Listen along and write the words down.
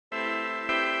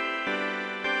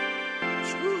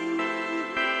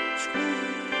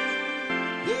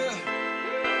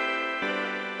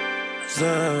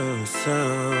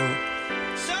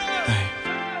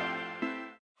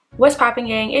What's poppin',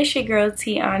 gang? It's your girl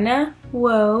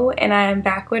TWOAH, and I am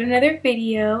back with another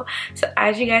video. So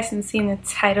as you guys can see in the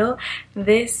title,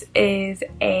 this is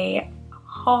a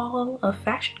haul, a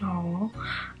fashion haul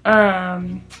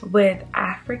with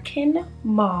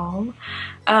AfricanMall.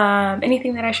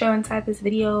 Anything that I show inside this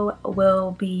video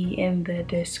will be in the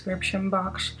description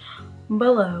box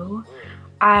below.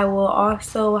 I will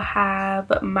also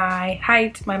have my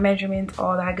height, my measurements,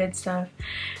 all that good stuff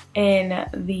in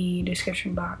the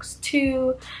description box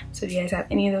too. So if you guys have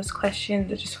any of those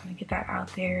questions, I just want to get that out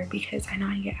there because I know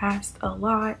I get asked a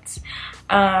lot.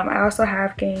 I also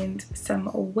have gained some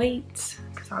weight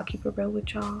because I'll keep it real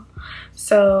with y'all.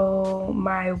 So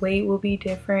my weight will be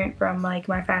different from like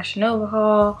my Fashion Nova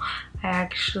haul. I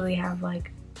actually have like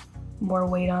more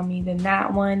weight on me than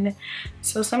that one,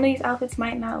 so some of these outfits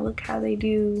might not look how they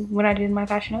do when I did my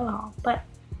Fashion Nova haul, but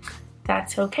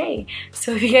that's okay.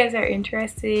 So if you guys are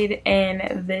interested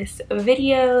in this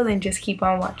video, then just keep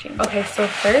on watching. Okay, so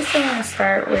first I'm gonna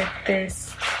start with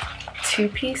this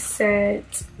two-piece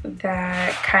set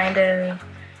that kind of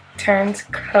turns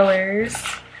colors.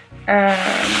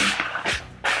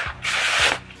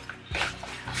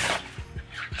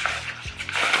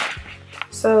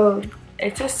 So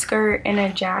it's a skirt and a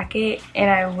jacket, and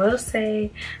I will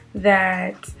say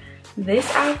that this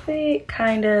outfit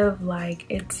kind of like,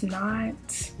 it's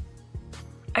not,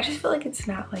 I just feel like it's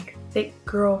not like thick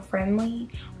girl friendly,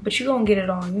 but you gonna get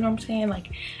it on, you know what I'm saying?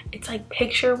 Like, it's like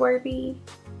picture worthy,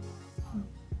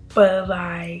 but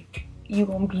like you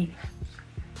gonna be,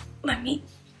 let me,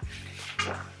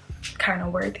 kind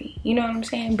of worthy, you know what I'm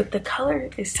saying? But the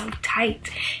color is so tight,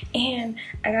 and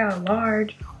I got a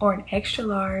large or an extra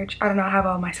large. I don't know, I have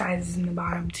all my sizes in the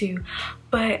bottom too,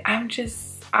 but I don't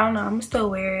know, I'm still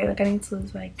wear it. Like, I need to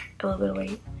lose like a little bit of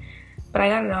weight, but I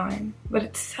got it on. But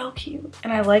it's so cute,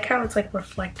 and I like how it's like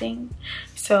reflecting.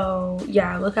 So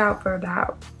yeah, look out for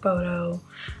that photo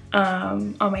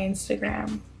on my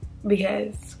Instagram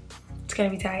because it's gonna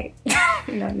be tight.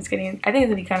 No, I'm just kidding. I think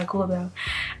it's gonna be kind of cool though.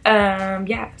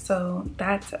 Yeah, so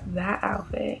that's that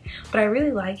outfit, but I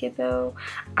really like it though.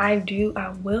 I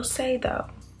will say though,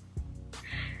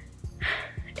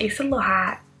 it's a little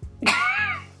hot.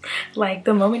 Like,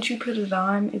 the moment you put it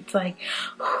on, it's like,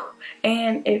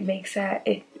 and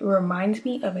it reminds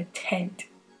me of a tent.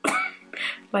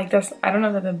 Like, I don't know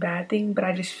if that's a bad thing, but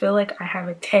I just feel like I have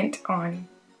a tent on.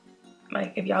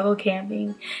 Like, if y'all go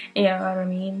camping, you know what I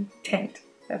mean? Tent.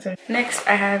 That's it. Next,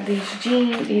 I have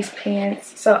these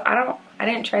pants. So I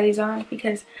didn't try these on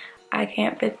because I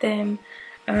can't fit them.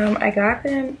 I got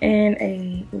them in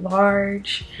a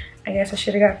large. I guess I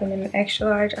should have got them in an extra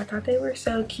large. I thought they were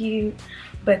so cute,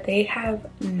 but they have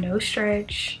no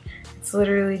stretch. It's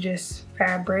literally just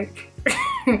fabric.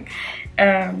 So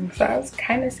I was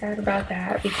kind of sad about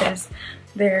that because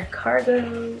they're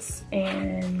cargos,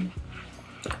 and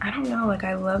I don't know, like,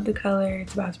 I love the color.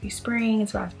 It's about to be spring,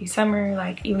 it's about to be summer,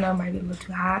 like, even though it might be a little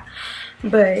too hot,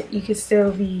 but you could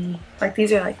still be like,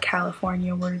 these are like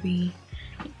California worthy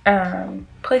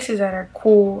places that are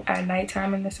cool at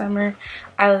nighttime in the summer.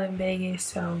 I live in Vegas,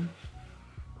 so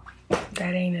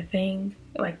that ain't a thing.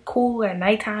 Like, cool at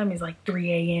nighttime is like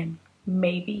 3 a.m.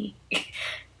 maybe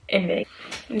in Vegas.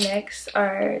 Next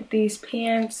are these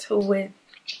pants with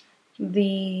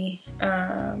the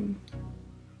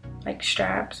like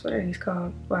straps. What are these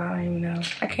called? Well, I don't even know.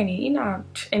 I can't even, you know,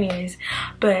 anyways.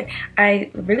 But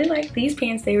I really like these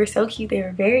pants. They were so cute. They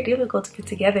were very difficult to put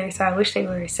together, so I wish they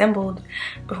were assembled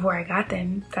before I got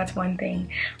them. That's one thing.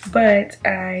 But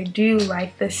I do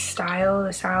like the style.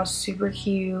 The style's super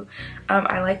cute.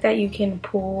 I like that you can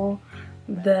pull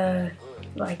the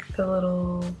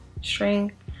little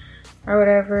string or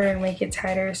whatever and make it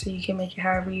tighter, so you can make it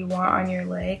however you want on your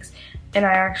legs. And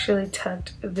I actually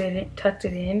tucked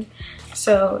it in,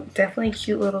 so definitely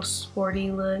cute little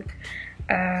sporty look.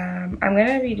 I'm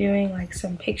gonna be doing like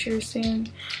some pictures soon,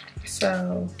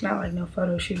 so not like no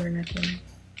photo shoot or nothing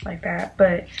like that,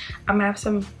 but I'm gonna have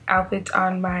some outfits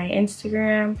on my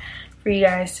Instagram for you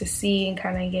guys to see and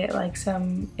kind of get like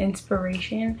some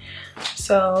inspiration.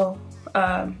 So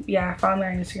yeah, follow me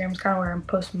on Instagram. It's kind of where I'm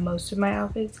posting most of my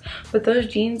outfits. But those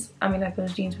jeans, I mean not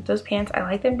those jeans, but those pants, I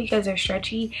like them because they're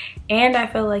stretchy, and I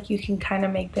feel like you can kind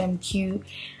of make them cute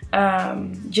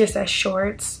just as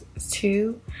shorts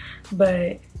too.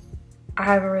 But I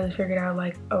haven't really figured out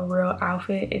like a real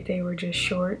outfit if they were just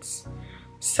shorts.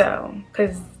 So,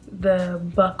 because the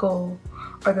buckle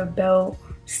or the belt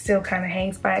still kind of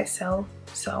hangs by itself,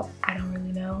 so I don't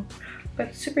really know,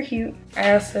 but super cute.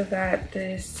 I also got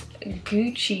this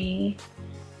Gucci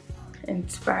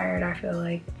inspired.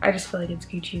 I just feel like it's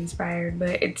Gucci inspired,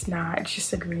 but it's not. It's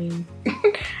just a green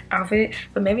outfit.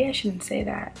 But maybe I shouldn't say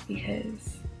that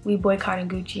because we boycotted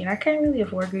Gucci and I can't really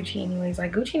afford Gucci anyways.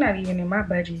 Like, Gucci not even in my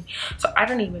budget, so I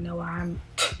don't even know why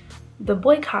the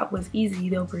boycott was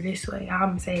easy over this way. I'm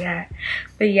gonna say that.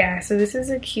 But yeah, so this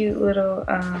is a cute little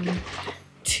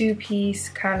two-piece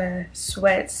kind of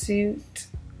sweatsuit,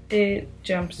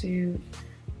 jumpsuit,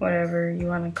 whatever you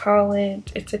want to call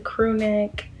it. It's a crew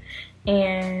neck,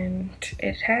 and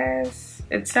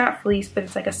it's not fleece, but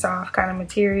it's like a soft kind of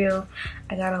material.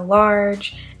 I got a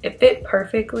large. It fit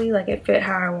perfectly, like it fit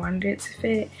how I wanted it to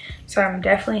fit, so I'm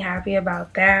definitely happy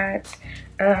about that.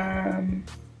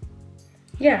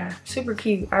 Yeah, super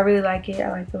cute. I really like it.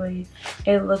 I like the way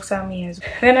it looks on me as well.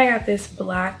 Then I got this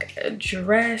black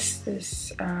dress,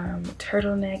 this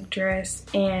turtleneck dress,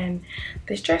 and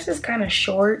this dress is kind of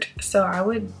short, so I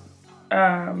would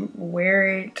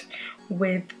wear it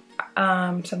with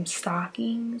some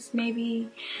stockings maybe,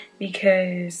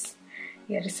 because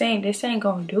yeah, this ain't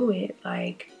gonna do it.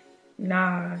 Like,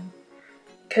 nah,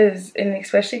 and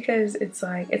especially because it's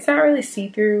like, it's not really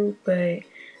see-through, but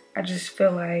I just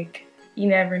feel like you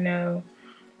never know.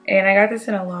 And I got this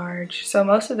in a large, so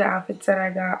most of the outfits that I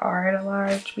got are in a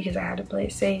large because I had to play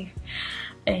it safe.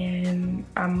 And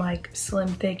I'm like slim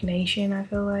thick nation, I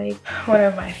feel like. One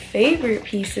of my favorite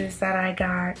pieces that I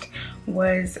got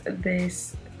was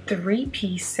this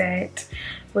 3-piece set,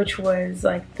 which was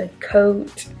like the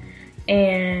coat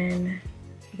and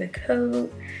the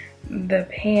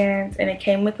pants, and it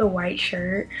came with a white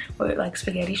shirt with like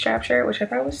spaghetti strap shirt, which I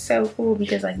thought was so cool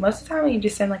because like most of the time when you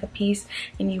just send like a piece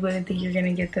and you wouldn't think you're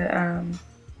gonna get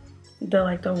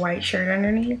the white shirt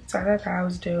underneath, so I thought that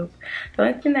was dope. The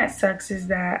only thing that sucks is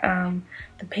that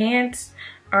the pants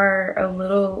are a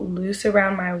little loose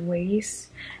around my waist,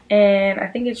 and I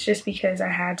think it's just because I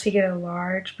had to get a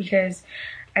large, because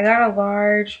I got a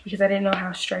large because I didn't know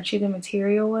how stretchy the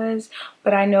material was,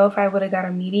 but I know if I would have got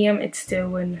a medium, it still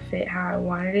wouldn't fit how I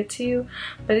wanted it to.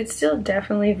 But it's still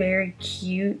definitely very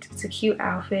cute. It's a cute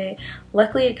outfit.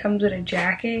 Luckily, it comes with a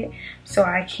jacket, so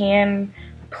I can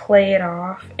play it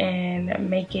off and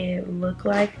make it look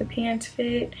like the pants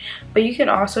fit. But you can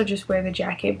also just wear the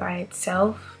jacket by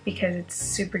itself because it's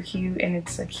super cute, and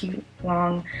it's a cute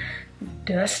long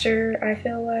duster, I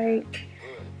feel like.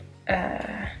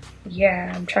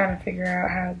 Yeah, I'm trying to figure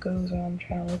out how it goes while I'm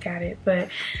trying to look at it, but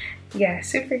yeah,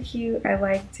 super cute. I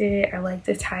liked it. I like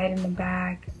to tie it in the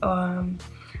back. I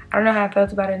don't know how I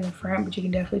felt about it in the front, but you can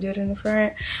definitely do it in the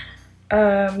front.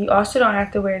 You also don't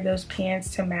have to wear those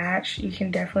pants to match. You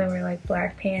can definitely wear like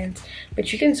black pants,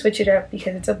 but you can switch it up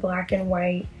because it's a black and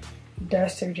white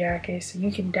duster jacket, so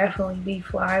you can definitely be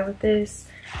fly with this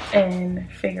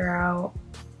and figure out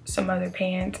some other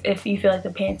pants if you feel like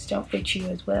the pants don't fit you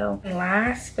as well. And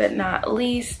last but not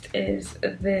least is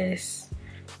this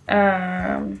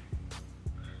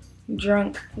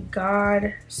Drunk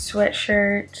God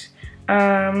sweatshirt.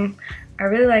 I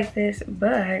really like this,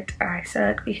 but I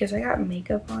suck because I got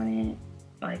makeup on it.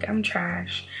 Like, I'm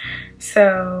trash.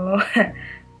 So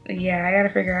yeah, I gotta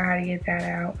figure out how to get that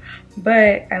out.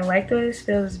 But I like the way this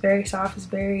feels. It's very soft. It's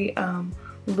very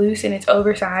loose, and it's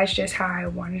oversized just how I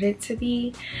wanted it to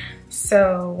be.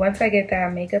 So once I get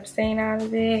that makeup stain out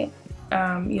of it,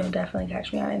 you'll definitely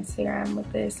catch me on Instagram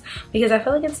with this because I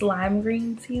feel like it's lime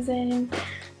green season.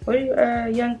 What do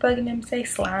Young Thug and them say?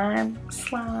 Slime.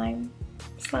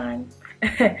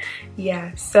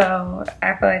 Yeah, so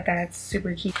I feel like that's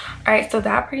super cute. All right, so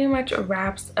that pretty much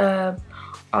wraps up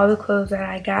all the clothes that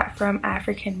I got from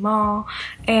AfricanMall.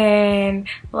 And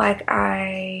like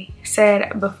I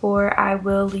said before, I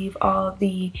will leave all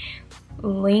the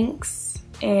links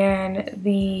and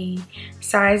the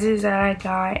sizes that I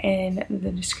got in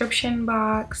the description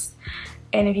box.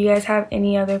 And if you guys have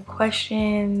any other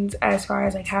questions as far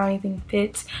as like how anything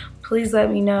fits, please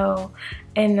let me know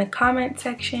in the comment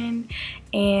section.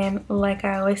 And like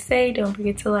I always say, don't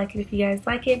forget to like it if you guys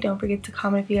like it. Don't forget to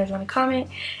comment if you guys want to comment.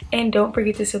 And don't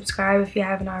forget to subscribe if you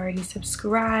haven't already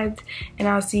subscribed. And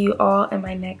I'll see you all in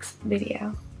my next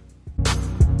video.